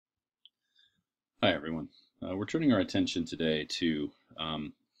Hi, everyone. We're turning our attention today to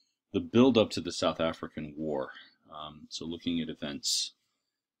the build up to the South African War. So, looking at events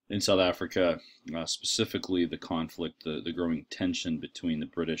in South Africa, specifically the conflict, the growing tension between the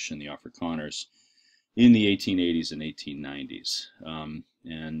British and the Afrikaners in the 1880s and 1890s.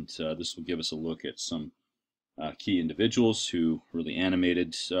 This will give us a look at some key individuals who really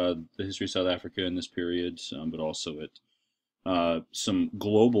animated the history of South Africa in this period, but also at some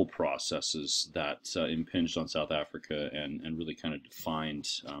global processes that impinged on South Africa and really kind of defined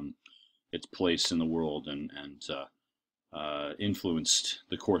its place in the world and influenced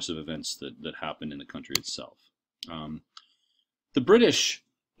the course of events that happened in the country itself. The British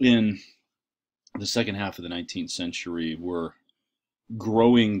in the second half of the 19th century were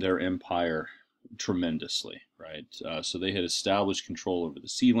growing their empire tremendously, right? So they had established control over the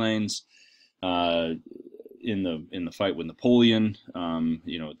sea lanes. In the fight with Napoleon,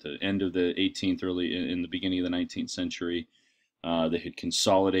 at the end of the 18th, early in the beginning of the 19th century, they had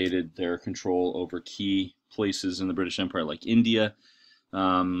consolidated their control over key places in the British Empire, like India.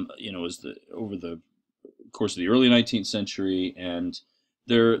 Over the course of the early 19th century, and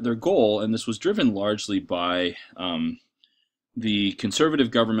their goal, and this was driven largely by the conservative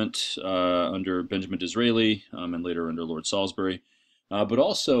government under Benjamin Disraeli and later under Lord Salisbury. But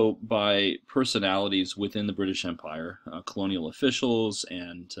also by personalities within the British Empire, colonial officials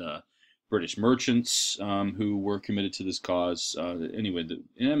and British merchants who were committed to this cause.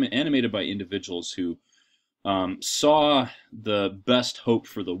 Animated by individuals who saw the best hope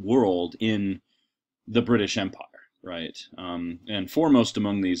for the world in the British Empire, right? And foremost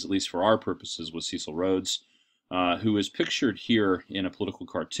among these, at least for our purposes, was Cecil Rhodes, who is pictured here in a political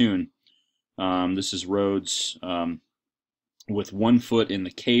cartoon. This is Rhodes with one foot in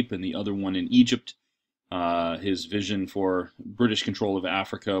the Cape and the other one in Egypt. His vision for British control of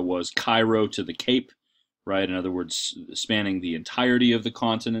Africa was Cairo to the Cape, right? In other words, spanning the entirety of the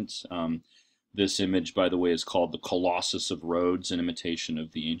continent. This image, by the way, is called the Colossus of Rhodes, an imitation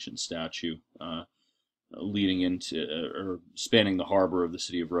of the ancient statue leading into or spanning the harbor of the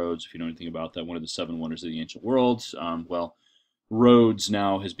city of Rhodes. If you know anything about that, one of the seven wonders of the ancient world. Rhodes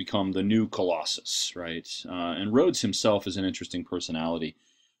now has become the new Colossus, right? And Rhodes himself is an interesting personality.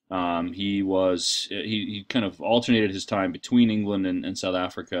 He kind of alternated his time between England and South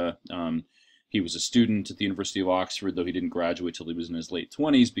Africa. He was a student at the University of Oxford, though he didn't graduate till he was in his late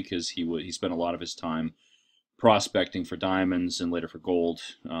 20s because he spent a lot of his time prospecting for diamonds and later for gold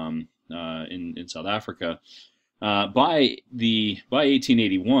in South Africa. By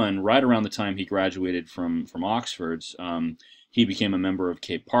 1881, right around the time he graduated from Oxford, he became a member of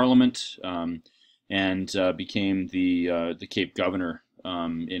Cape Parliament and became the Cape Governor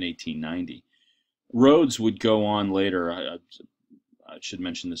in 1890. Rhodes would go on later. I should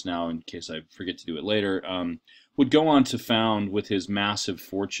mention this now in case I forget to do it later. Would go on to found, with his massive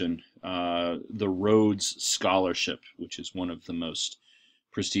fortune, the Rhodes Scholarship, which is one of the most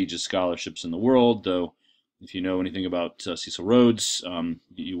prestigious scholarships in the world. Though, if you know anything about Cecil Rhodes,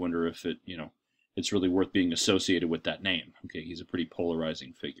 you wonder if it's really worth being associated with that name. Okay, he's a pretty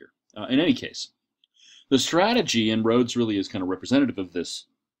polarizing figure. In any case, the strategy, and Rhodes really is kind of representative of this,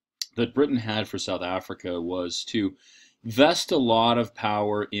 that Britain had for South Africa was to vest a lot of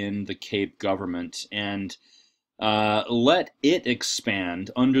power in the Cape government and let it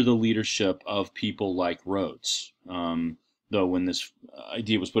expand under the leadership of people like Rhodes. Though when this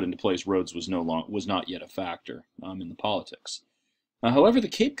idea was put into place, Rhodes was not yet a factor in the politics. However, the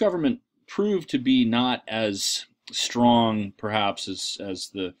Cape government proved to be not as strong, perhaps, as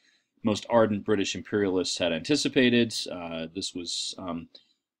the most ardent British imperialists had anticipated.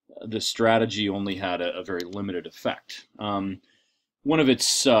 This strategy only had a very limited effect. One of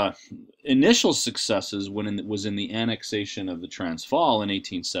its initial successes was in the annexation of the Transvaal in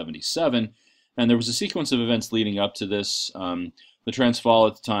 1877, and there was a sequence of events leading up to this. The Transvaal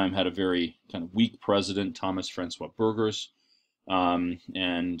at the time had a very kind of weak president, Thomas Francois Burgers,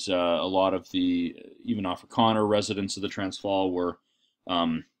 and a lot of the even Afrikaner residents of the Transvaal were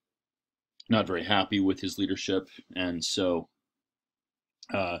not very happy with his leadership, and so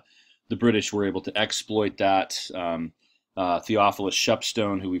the British were able to exploit that. Theophilus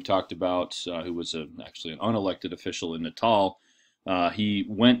Shepstone, who we've talked about, who was actually an unelected official in Natal, he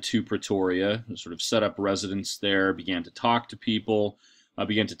went to Pretoria, sort of set up residence there, began to talk to people,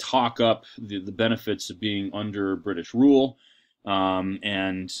 began to talk up the benefits of being under British rule,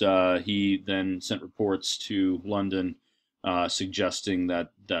 and he then sent reports to London suggesting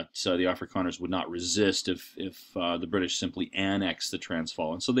that the Afrikaners would not resist if the British simply annexed the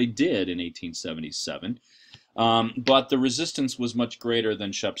Transvaal. And so they did in 1877. But the resistance was much greater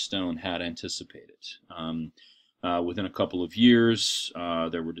than Shepstone had anticipated. Within a couple of years,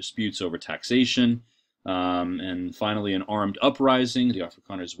 there were disputes over taxation, and finally an armed uprising. The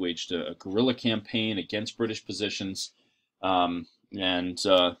Afrikaners waged a guerrilla campaign against British positions, and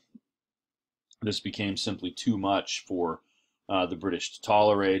this became simply too much for the British to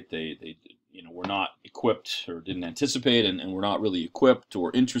tolerate. They were not equipped, or didn't anticipate, and were not really equipped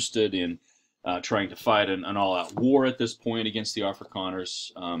or interested in trying to fight an all-out war at this point against the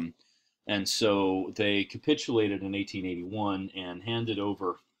Afrikaners. And so they capitulated in 1881 and handed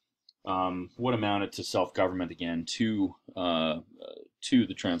over what amounted to self-government again to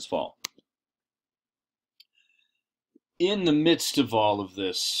the Transvaal. In the midst of all of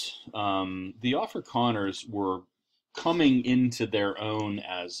this, the Afrikaners were coming into their own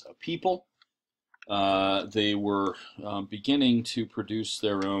as a people. They were beginning to produce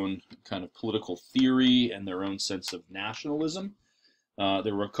their own kind of political theory and their own sense of nationalism.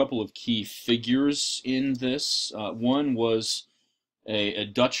 There were a couple of key figures in this. One was a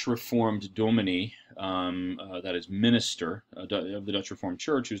Dutch Reformed dominee, that is minister of the Dutch Reformed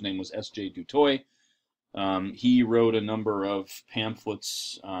Church, whose name was S.J. du Toit. He wrote a number of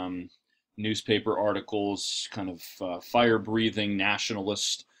pamphlets, newspaper articles, kind of fire-breathing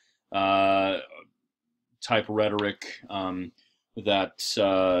nationalist type rhetoric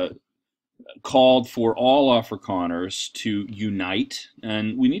that called for all Afrikaners to unite.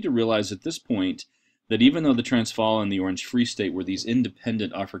 And we need to realize at this point that even though the Transvaal and the Orange Free State were these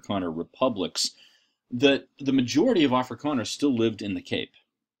independent Afrikaner republics, that the majority of Afrikaners still lived in the Cape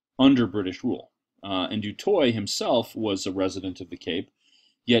under British rule. And du Toit himself was a resident of the Cape,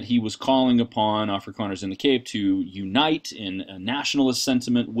 yet he was calling upon Afrikaners in the Cape to unite in a nationalist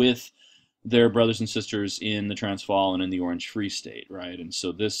sentiment with their brothers and sisters in the Transvaal and in the Orange Free State, right? And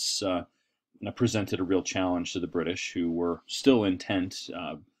so this presented a real challenge to the British, who were still intent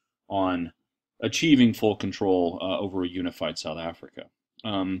on achieving full control over a unified South Africa.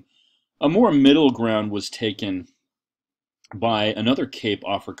 A more middle ground was taken by another Cape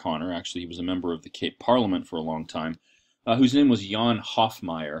Afrikaner. Actually, he was a member of the Cape Parliament for a long time, whose name was Jan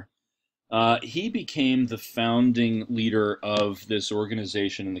Hofmeyer. He became the founding leader of this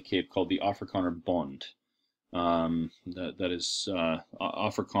organization in the Cape called the Afrikaner Bond. That is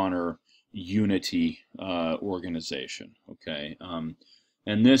Afrikaner Unity organization. Okay,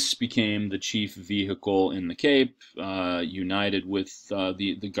 and this became the chief vehicle in the Cape, united with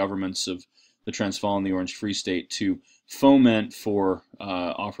the governments of the Transvaal and the Orange Free State to foment for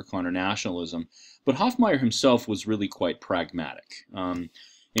Afrikaner nationalism. But Hofmeyer himself was really quite pragmatic.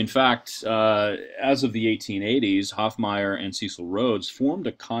 In fact, as of the 1880s, Hofmeyer and Cecil Rhodes formed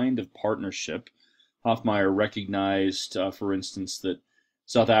a kind of partnership. Hofmeyer recognized, for instance, that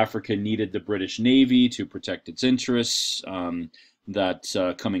South Africa needed the British Navy to protect its interests,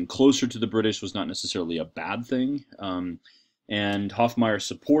 that coming closer to the British was not necessarily a bad thing. And Hofmeyer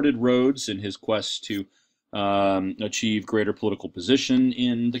supported Rhodes in his quest to achieve greater political position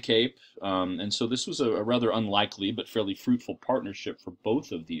in the Cape. And so this was a rather unlikely but fairly fruitful partnership for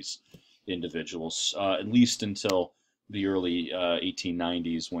both of these individuals, at least until the early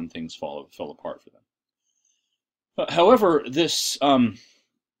 1890s, when things fell apart for them. However, this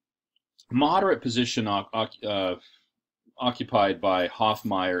moderate position occupied by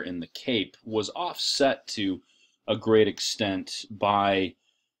Hofmeyer in the Cape was offset to a great extent by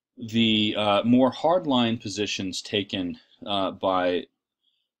the more hardline positions taken by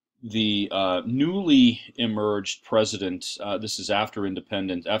the newly emerged president. This is after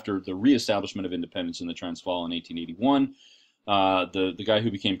the reestablishment of independence in the Transvaal in 1881. The guy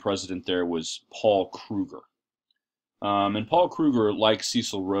who became president there was Paul Kruger. And Paul Kruger, like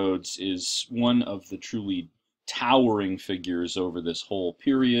Cecil Rhodes, is one of the truly towering figures over this whole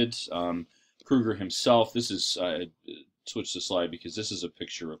period. Kruger himself, this is, switch the slide because this is a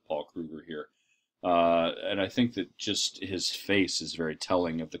picture of Paul Kruger here. And I think that just his face is very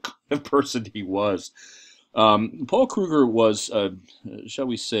telling of the kind of person he was. Paul Kruger was, shall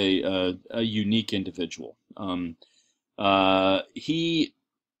we say, a unique individual. He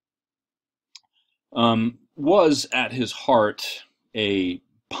was at his heart a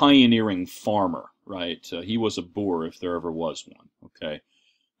pioneering farmer, right? He was a boer if there ever was one, okay?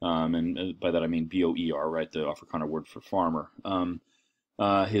 And by that I mean B-O-E-R, right? The Afrikaner word for farmer.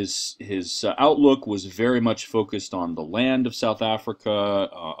 His outlook was very much focused on the land of South Africa,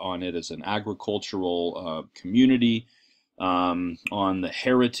 on it as an agricultural community, on the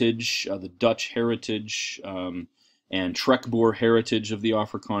heritage, the Dutch heritage, and Trekboer heritage of the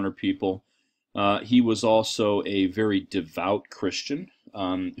Afrikaner people. He was also a very devout Christian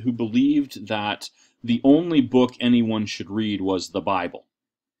who believed that the only book anyone should read was the Bible,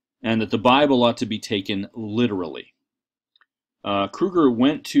 and that the Bible ought to be taken literally. Kruger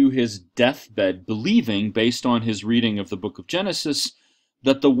went to his deathbed believing, based on his reading of the book of Genesis,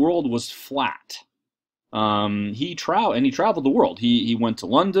 that the world was flat. He traveled the world. He went to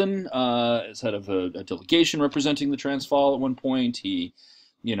London as head of a delegation representing the Transvaal at one point. He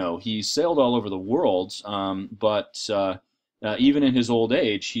sailed all over the world, but even in his old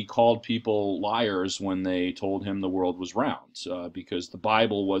age, he called people liars when they told him the world was round, because the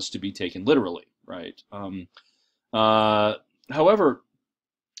Bible was to be taken literally, right? However,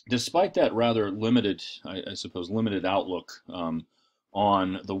 despite that rather limited, I suppose, limited outlook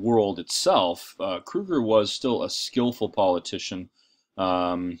on the world itself, Kruger was still a skillful politician,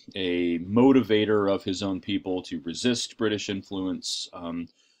 a motivator of his own people to resist British influence,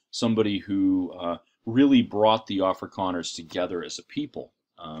 somebody who really brought the Afrikaners together as a people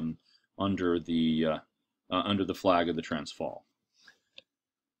under the flag of the Transvaal.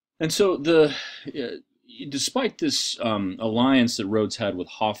 And so despite this alliance that Rhodes had with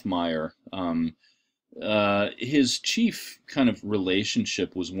Hofmeyr, his chief kind of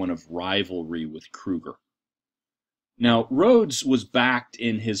relationship was one of rivalry with Kruger. Now, Rhodes was backed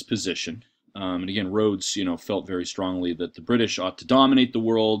in his position, and again, Rhodes, felt very strongly that the British ought to dominate the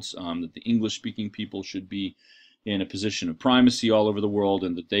world, that the English-speaking people should be in a position of primacy all over the world,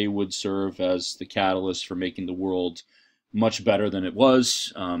 and that they would serve as the catalyst for making the world much better than it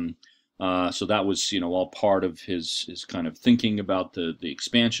was. So that was, all part of his kind of thinking about the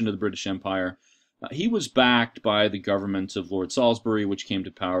expansion of the British Empire. He was backed by the government of Lord Salisbury, which came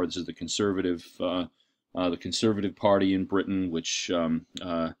to power. This is the Conservative Party in Britain, which won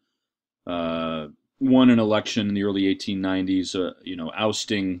an election in the early 1890s,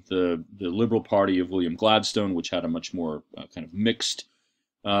 ousting the Liberal Party of William Gladstone, which had a much more kind of mixed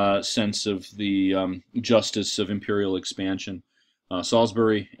sense of the justice of imperial expansion.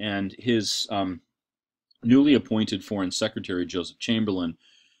 Salisbury and his newly appointed Foreign Secretary, Joseph Chamberlain,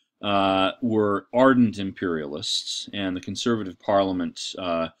 were ardent imperialists, and the Conservative Parliament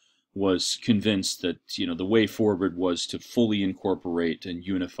was convinced that the way forward was to fully incorporate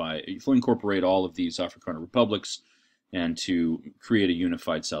all of these Afrikaner republics, and to create a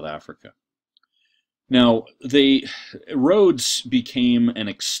unified South Africa. Now, Rhodes became an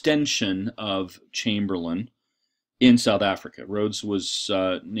extension of Chamberlain in South Africa. Rhodes was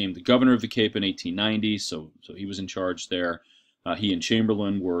named the governor of the Cape in 1890, so he was in charge there. He and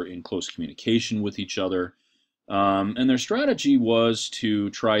Chamberlain were in close communication with each other, and their strategy was to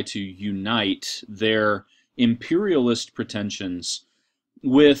try to unite their imperialist pretensions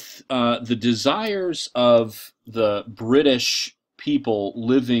with the desires of the British people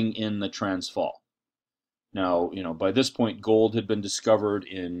living in the Transvaal. Now, by this point, gold had been discovered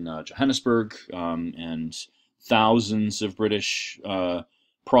in Johannesburg, and thousands of British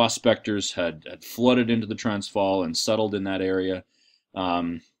prospectors had flooded into the Transvaal and settled in that area.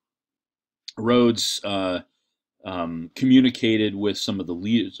 Rhodes communicated with some of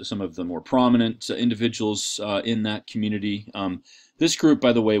the more prominent individuals in that community. This group,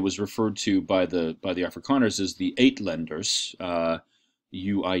 by the way, was referred to by the Afrikaners as the Uitlanders,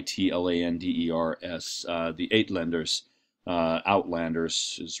 Uitlanders. The Uitlanders.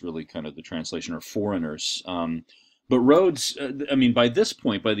 Outlanders is really kind of the translation, or foreigners. But Rhodes, by this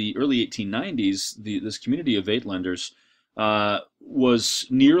point, by the early 1890s, this community of Uitlanders was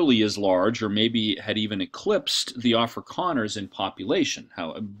nearly as large, or maybe had even eclipsed the Afrikaners in population.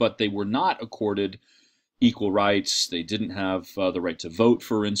 But they were not accorded equal rights. They didn't have the right to vote,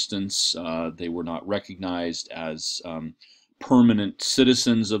 for instance. They were not recognized as permanent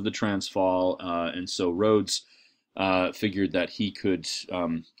citizens of the Transvaal, and so Rhodes figured that he could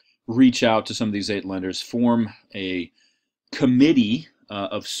reach out to some of these Uitlanders, form a committee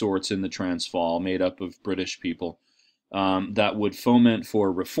of sorts in the Transvaal made up of British people that would foment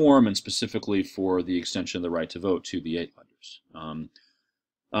for reform, and specifically for the extension of the right to vote to the Uitlanders.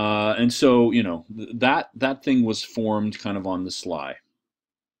 And so, that thing was formed kind of on the sly.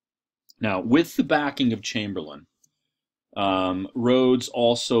 Now, with the backing of Chamberlain, Rhodes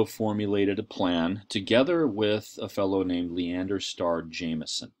also formulated a plan together with a fellow named Leander Starr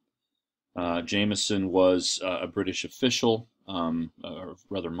Jameson. Jameson was a British official, of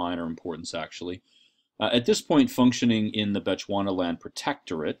rather minor importance actually, at this point functioning in the Bechuanaland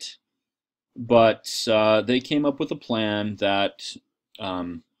Protectorate, but they came up with a plan that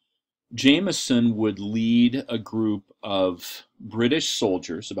Jameson would lead a group of British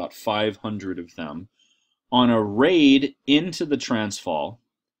soldiers, about 500 of them, on a raid into the Transvaal,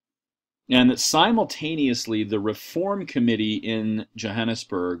 and that simultaneously the Reform Committee in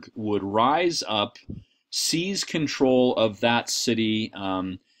Johannesburg would rise up, seize control of that city,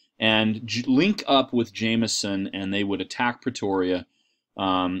 and link up with Jameson, and they would attack Pretoria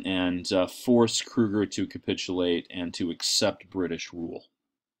and force Kruger to capitulate and to accept British rule.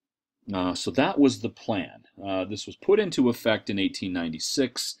 So that was the plan. This was put into effect in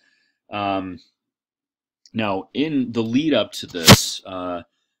 1896. Now, in the lead up to this,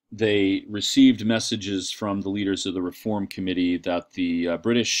 they received messages from the leaders of the Reform Committee that the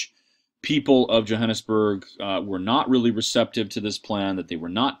British people of Johannesburg were not really receptive to this plan, that they were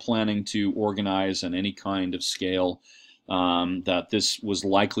not planning to organize on any kind of scale, that this was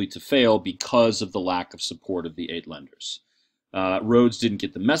likely to fail because of the lack of support of the Uitlanders. Rhodes didn't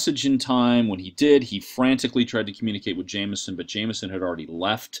get the message in time. When he did, he frantically tried to communicate with Jameson, but Jameson had already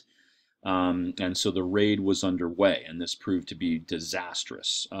left. And so the raid was underway, and this proved to be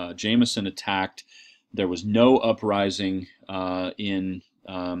disastrous. Jameson attacked. There was no uprising in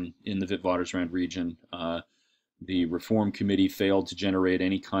the Witwatersrand region. The Reform Committee failed to generate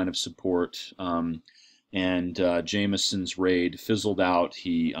any kind of support, and Jameson's raid fizzled out.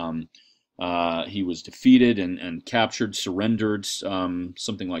 He was defeated and captured, surrendered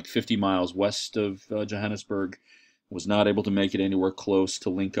something like 50 miles west of Johannesburg. Was not able to make it anywhere close to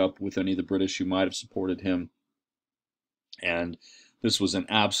link up with any of the British who might have supported him. And this was an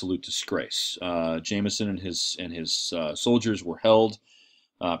absolute disgrace. Jameson and his soldiers were held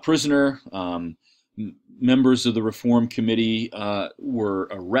prisoner. Members of the Reform Committee were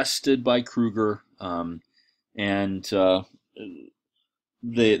arrested by Kruger, and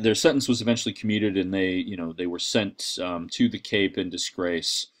their sentence was eventually commuted, and they were sent to the Cape in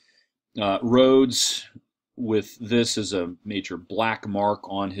disgrace. Rhodes, with this as a major black mark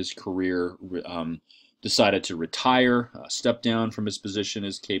on his career, decided to retire, step down from his position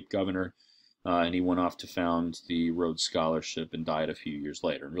as Cape Governor, and he went off to found the Rhodes Scholarship and died a few years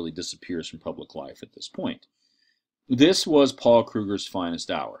later, and really disappears from public life at this point. This was Paul Kruger's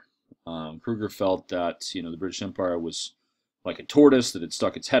finest hour. Kruger felt that the British Empire was like a tortoise that had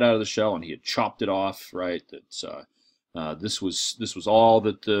stuck its head out of the shell, and he had chopped it off. Right, that this was all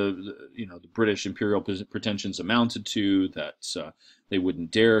that the British imperial pretensions amounted to. That they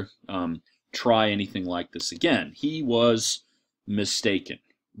wouldn't dare try anything like this again. He was mistaken,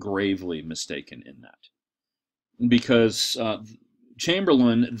 gravely mistaken in that, because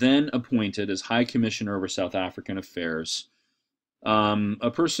Chamberlain then appointed as High Commissioner over South African Affairs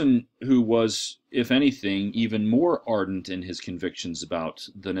a person who was, if anything, even more ardent in his convictions about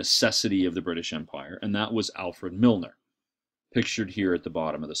the necessity of the British Empire, and that was Alfred Milner, pictured here at the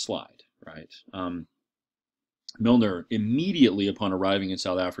bottom of the slide. Right, Milner, immediately upon arriving in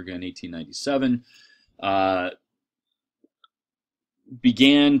South Africa in 1897,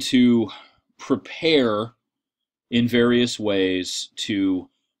 began to prepare in various ways to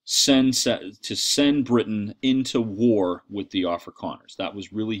send Britain into war with the Afrikaners. That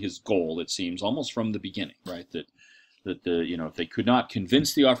was really his goal, it seems, almost from the beginning, right? That if they could not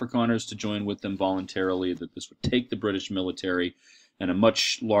convince the Afrikaners to join with them voluntarily, that this would take the British military and a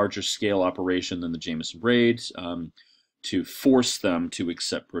much larger scale operation than the Jameson raids to force them to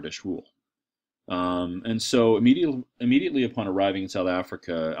accept British rule. And so immediately upon arriving in South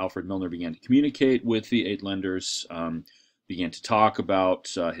Africa, Alfred Milner began to communicate with the Uitlanders, began to talk about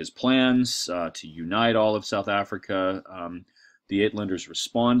his plans to unite all of South Africa. The Uitlanders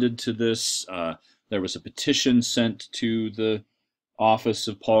responded to this. There was a petition sent to the office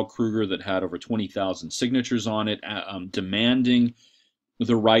of Paul Kruger that had over 20,000 signatures on it, demanding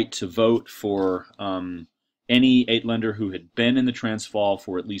the right to vote for any Uitlander who had been in the Transvaal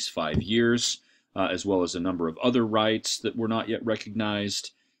for at least 5 years, as well as a number of other rights that were not yet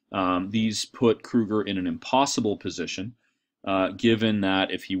recognized. These put Kruger in an impossible position, given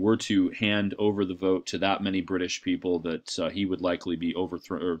that if he were to hand over the vote to that many British people, that he would likely be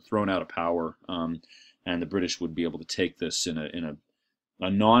overthrown or thrown out of power, and the British would be able to take this in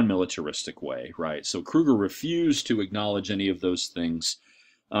a non-militaristic way, right? So Kruger refused to acknowledge any of those things.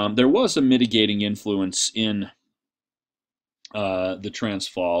 There was a mitigating influence in the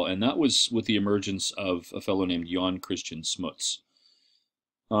Transvaal, and that was with the emergence of a fellow named Jan Christian Smuts.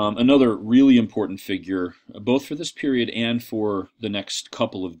 Another really important figure, both for this period and for the next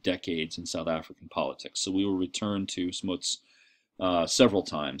couple of decades in South African politics. So we will return to Smuts several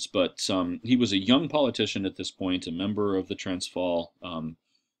times, but he was a young politician at this point, a member of the Transvaal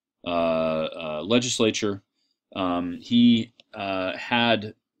legislature. He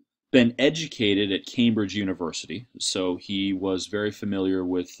had been educated at Cambridge University, so he was very familiar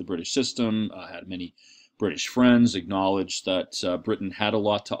with the British system, had many British friends acknowledged that Britain had a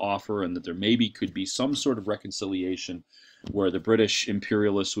lot to offer and that there maybe could be some sort of reconciliation where the British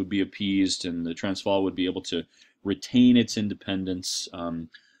imperialists would be appeased and the Transvaal would be able to retain its independence.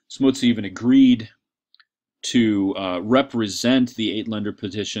 Smuts even agreed to represent the eight-lender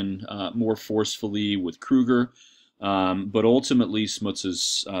petition more forcefully with Kruger, but ultimately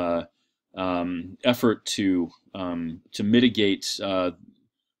Smuts's effort to mitigate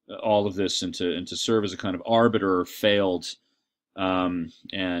all of this and to serve as a kind of arbiter failed,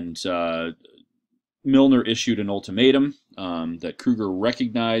 and Milner issued an ultimatum that Kruger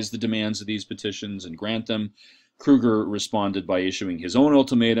recognize the demands of these petitions and grant them. Kruger responded by issuing his own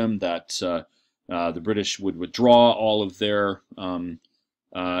ultimatum that the British would withdraw all of their,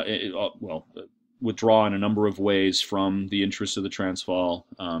 withdraw in a number of ways from the interests of the Transvaal,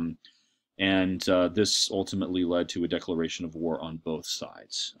 and this ultimately led to a declaration of war on both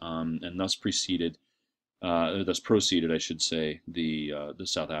sides, and thus proceeded, I should say, the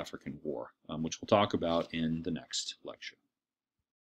South African War, which we'll talk about in the next lecture.